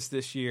weakness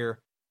this year.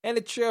 And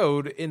it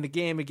showed in the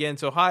game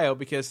against Ohio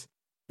because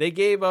they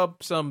gave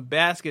up some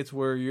baskets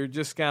where you're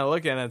just kind of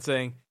looking at it and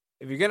saying,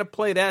 if you're going to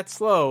play that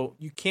slow,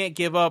 you can't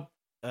give up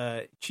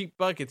cheap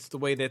buckets the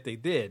way that they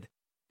did.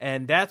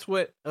 And that's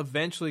what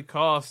eventually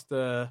cost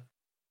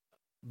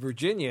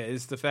Virginia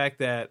is the fact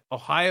that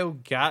Ohio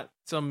got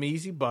some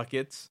easy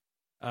buckets.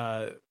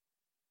 They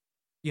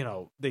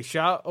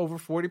shot over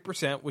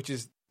 40%, which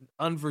is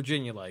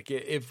un-Virginia-like.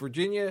 If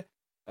Virginia,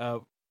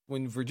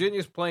 when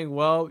Virginia's playing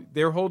well,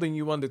 they're holding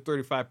you under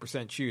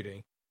 35%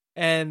 shooting.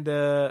 And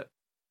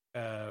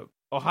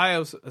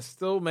Ohio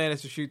still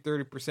managed to shoot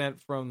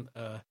 30% from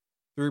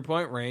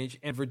 3-point range,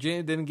 and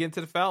Virginia didn't get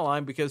to the foul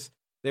line because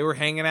they were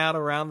hanging out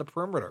around the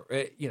perimeter.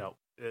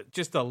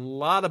 Just a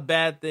lot of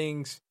bad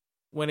things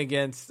went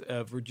against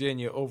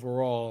Virginia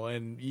overall,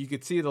 and you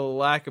could see the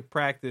lack of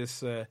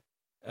practice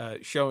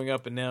showing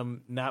up in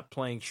them not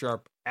playing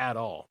sharp at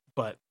all.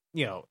 But,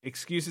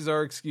 excuses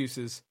are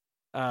excuses.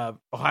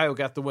 Ohio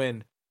got the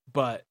win,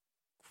 but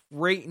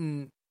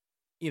Creighton,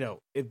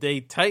 if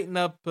they tighten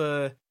up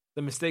the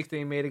mistakes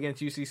they made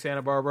against UC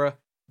Santa Barbara,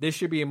 this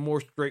should be a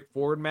more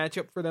straightforward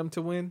matchup for them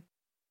to win.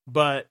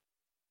 But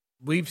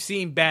we've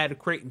seen bad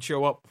Creighton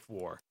show up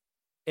before,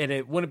 and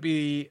it wouldn't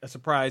be a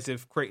surprise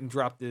if Creighton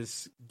dropped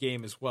this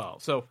game as well.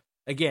 So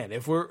again,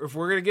 if we're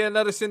going to get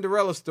another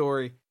Cinderella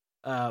story,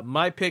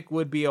 my pick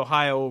would be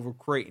Ohio over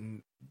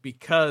Creighton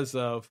because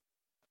of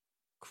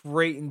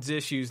Creighton's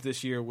issues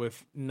this year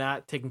with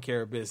not taking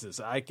care of business.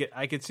 I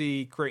could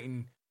see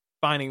Creighton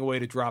finding a way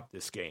to drop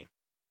this game.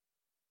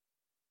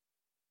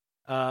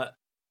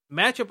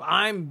 Matchup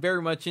I'm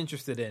very much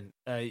interested in.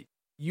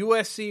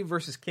 USC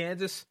versus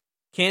Kansas.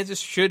 Kansas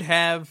should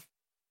have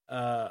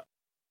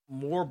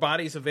more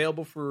bodies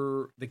available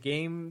for the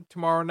game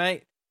tomorrow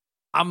night.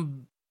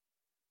 I'm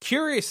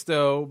curious,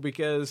 though,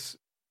 because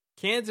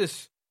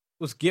Kansas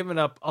was giving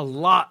up a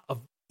lot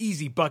of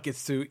easy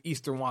buckets to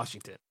Eastern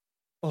Washington.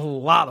 A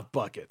lot of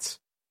buckets.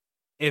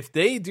 If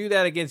they do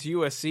that against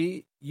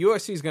USC,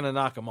 USC is going to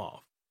knock them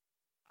off.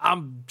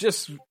 I'm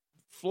just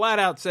flat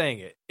out saying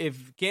it.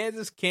 If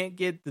Kansas can't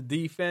get the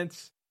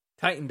defense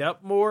tightened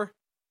up more,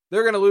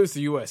 they're going to lose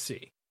to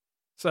USC.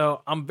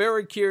 So I'm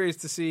very curious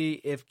to see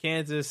if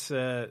Kansas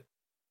gets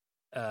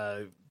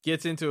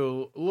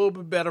into a little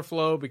bit better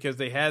flow, because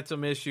they had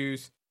some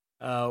issues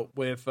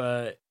with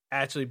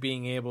actually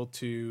being able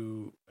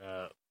to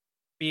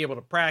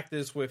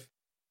practice with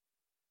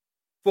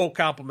full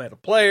complement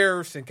of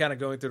players and kind of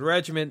going through the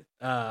regiment.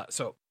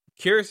 So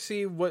curious to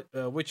see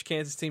which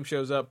Kansas team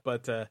shows up,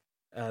 but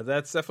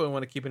that's definitely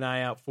one to keep an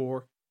eye out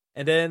for.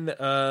 And then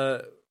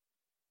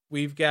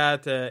we've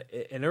got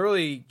an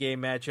early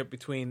game matchup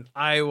between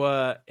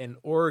Iowa and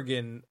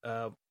Oregon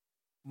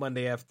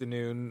Monday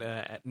afternoon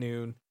at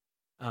noon.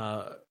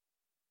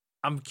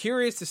 I'm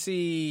curious to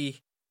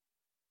see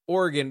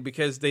Oregon,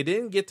 because they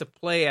didn't get to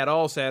play at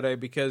all Saturday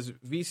because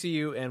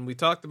VCU, and we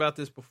talked about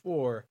this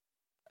before,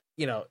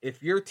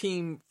 if your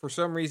team for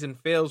some reason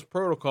fails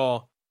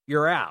protocol,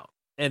 you're out.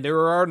 And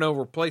there are no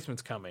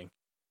replacements coming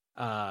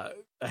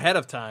ahead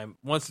of time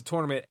once the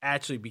tournament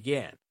actually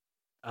began.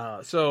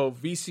 So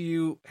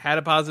VCU had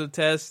a positive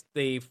test.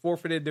 They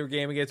forfeited their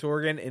game against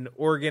Oregon, and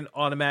Oregon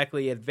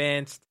automatically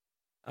advanced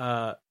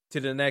to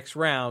the next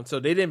round.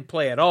 So they didn't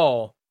play at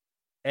all,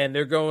 and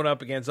they're going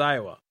up against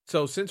Iowa.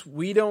 So since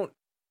we don't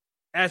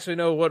actually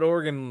know what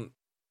Oregon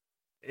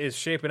is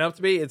shaping up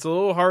to be, it's a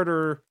little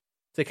harder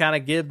to kind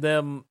of give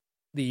them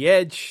the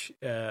edge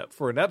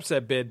for an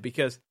upset bid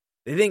because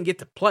they didn't get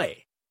to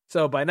play.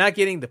 So by not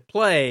getting to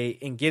play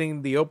and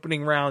getting the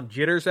opening round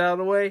jitters out of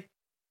the way,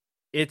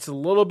 it's a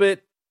little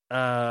bit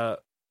helter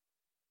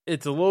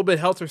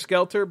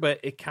skelter, but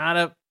it kind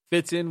of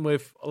fits in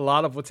with a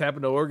lot of what's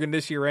happened to Oregon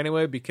this year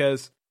anyway,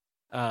 because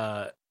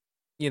they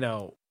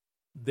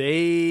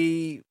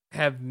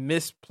have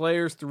missed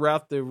players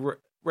throughout the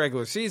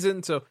regular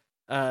season, so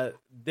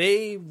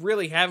they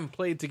really haven't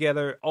played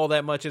together all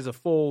that much as a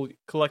full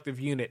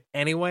collective unit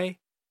anyway.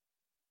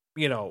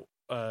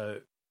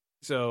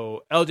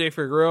 So LJ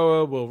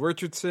Figueroa, Will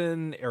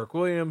Richardson, Eric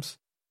Williams,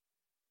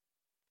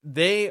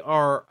 they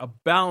are a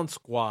balanced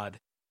squad.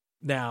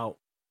 Now,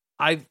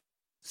 I've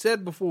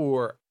said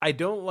before, I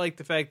don't like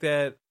the fact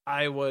that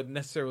Iowa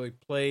necessarily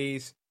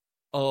plays,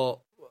 I'd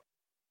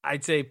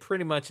say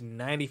pretty much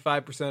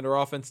 95% of their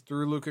offense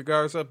through Luka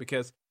Garza,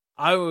 because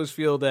I always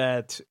feel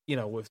that,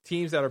 with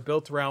teams that are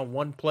built around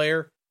one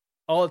player,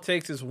 all it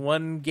takes is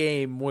one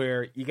game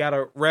where you got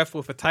a ref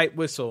with a tight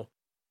whistle,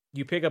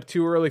 you pick up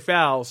 2 early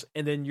fouls,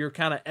 and then you're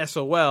kind of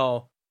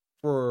SOL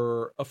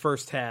for a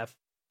first half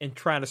and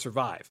trying to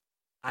survive.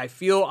 I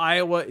feel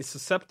Iowa is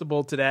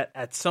susceptible to that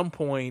at some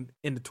point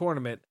in the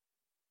tournament.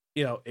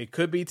 It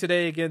could be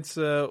today against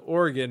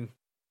Oregon,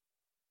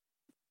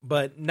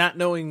 but not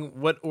knowing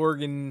what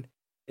Oregon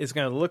is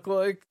going to look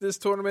like this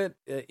tournament,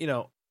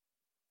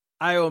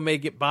 Iowa may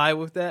get by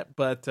with that,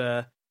 but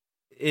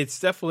it's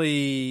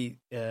definitely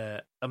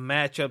a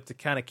matchup to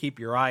kind of keep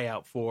your eye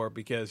out for,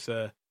 because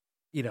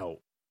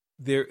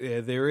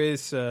there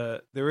is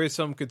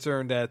some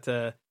concern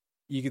that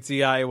you could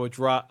see Iowa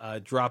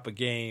drop a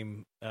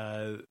game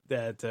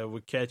that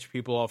would catch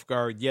people off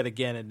guard yet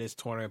again in this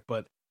tournament.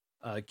 But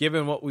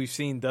given what we've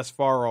seen thus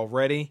far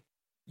already,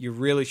 you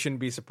really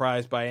shouldn't be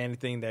surprised by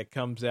anything that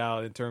comes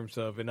out in terms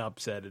of an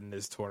upset in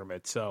this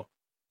tournament. So,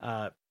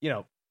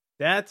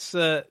 that's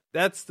the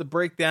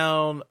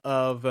breakdown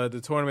of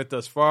the tournament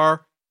thus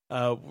far.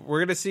 We're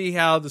going to see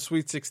how the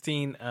Sweet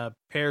 16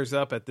 pairs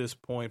up at this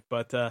point,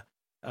 but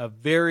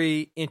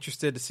very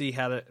interested to see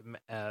how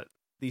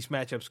these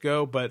matchups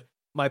go. But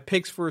my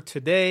picks for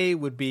today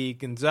would be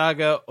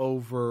Gonzaga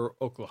over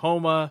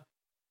Oklahoma.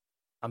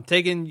 I'm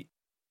going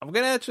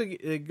to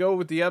actually go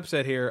with the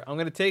upset here. I'm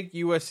going to take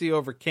USC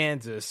over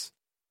Kansas.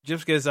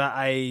 just because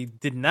I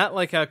did not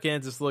like how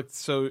Kansas looked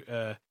so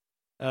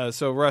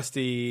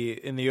rusty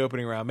in the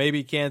opening round.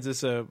 Maybe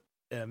Kansas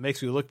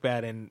makes me look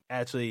bad and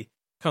actually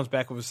comes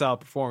back with a solid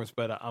performance,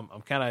 but I'm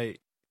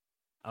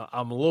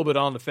a little bit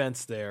on the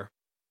fence there.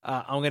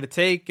 I'm gonna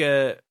take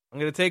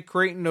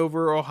Creighton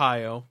over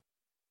Ohio.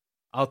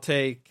 I'll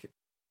take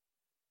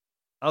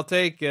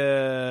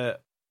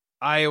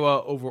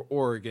Iowa over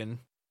Oregon.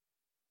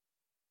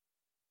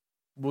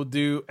 We'll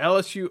do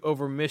LSU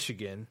over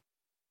Michigan.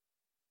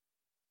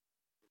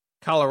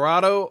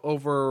 Colorado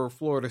over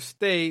Florida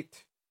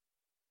State.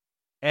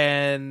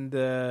 And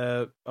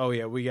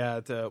we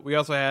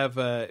also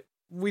have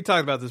we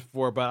talked about this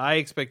before, but I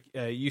expect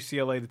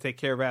UCLA to take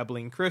care of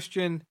Abilene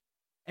Christian,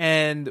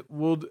 and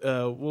we'll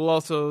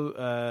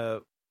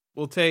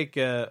take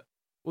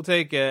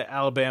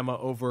Alabama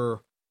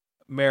over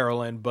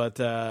Maryland, but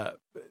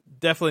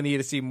definitely need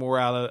to see more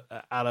out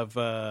of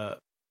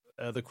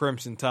the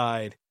Crimson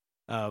Tide.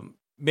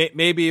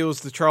 Maybe it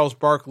was the Charles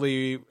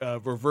Barkley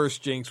reverse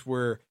jinx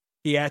where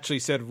he actually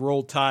said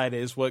 "Roll Tide"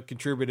 is what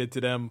contributed to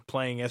them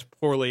playing as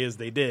poorly as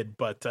they did.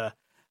 But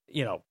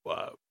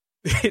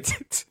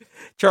it's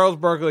Charles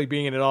Barkley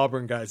being an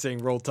Auburn guy saying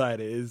 "Roll Tide"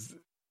 is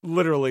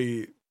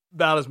literally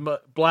about as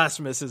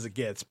blasphemous as it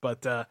gets.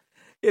 But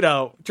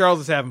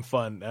Charles is having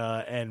fun,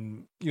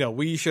 and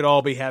we should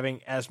all be having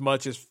as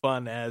much as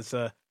fun as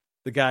the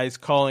guys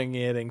calling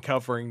it and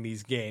covering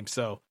these games.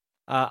 So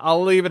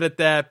I'll leave it at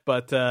that.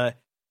 But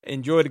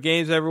enjoy the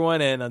games,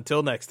 everyone, and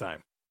until next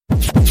time.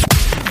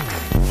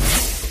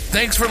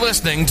 Thanks for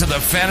listening to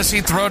the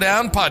Fantasy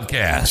Throwdown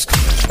Podcast.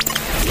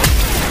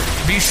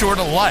 Be sure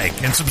to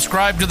like and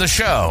subscribe to the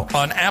show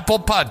on Apple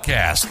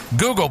Podcasts,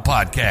 Google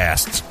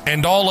Podcasts,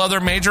 and all other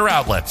major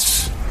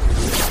outlets.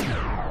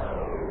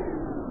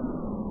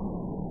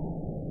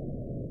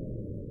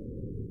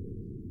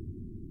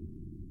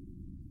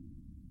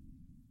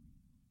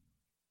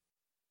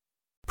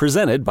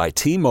 Presented by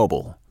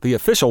T-Mobile, the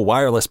official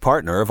wireless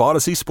partner of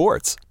Odyssey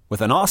Sports. With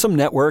an awesome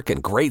network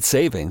and great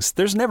savings,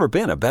 there's never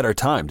been a better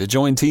time to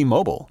join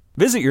T-Mobile.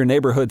 Visit your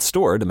neighborhood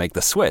store to make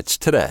the switch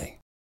today.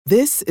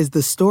 This is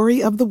the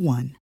story of the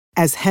one.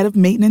 As head of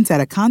maintenance at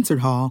a concert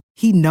hall,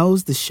 he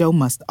knows the show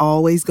must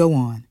always go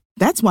on.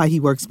 That's why he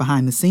works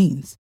behind the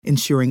scenes,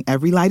 ensuring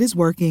every light is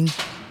working,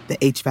 the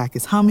HVAC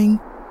is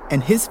humming,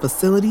 and his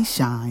facility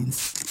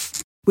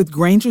shines. With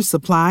Grainger's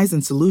supplies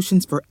and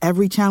solutions for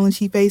every challenge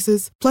he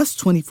faces, plus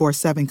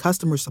 24/7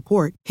 customer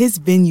support, his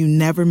venue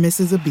never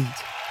misses a beat.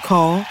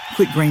 Call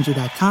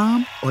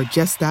quickgrainger.com or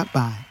just stop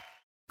by.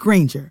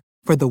 Grainger,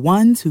 for the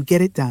ones who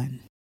get it done.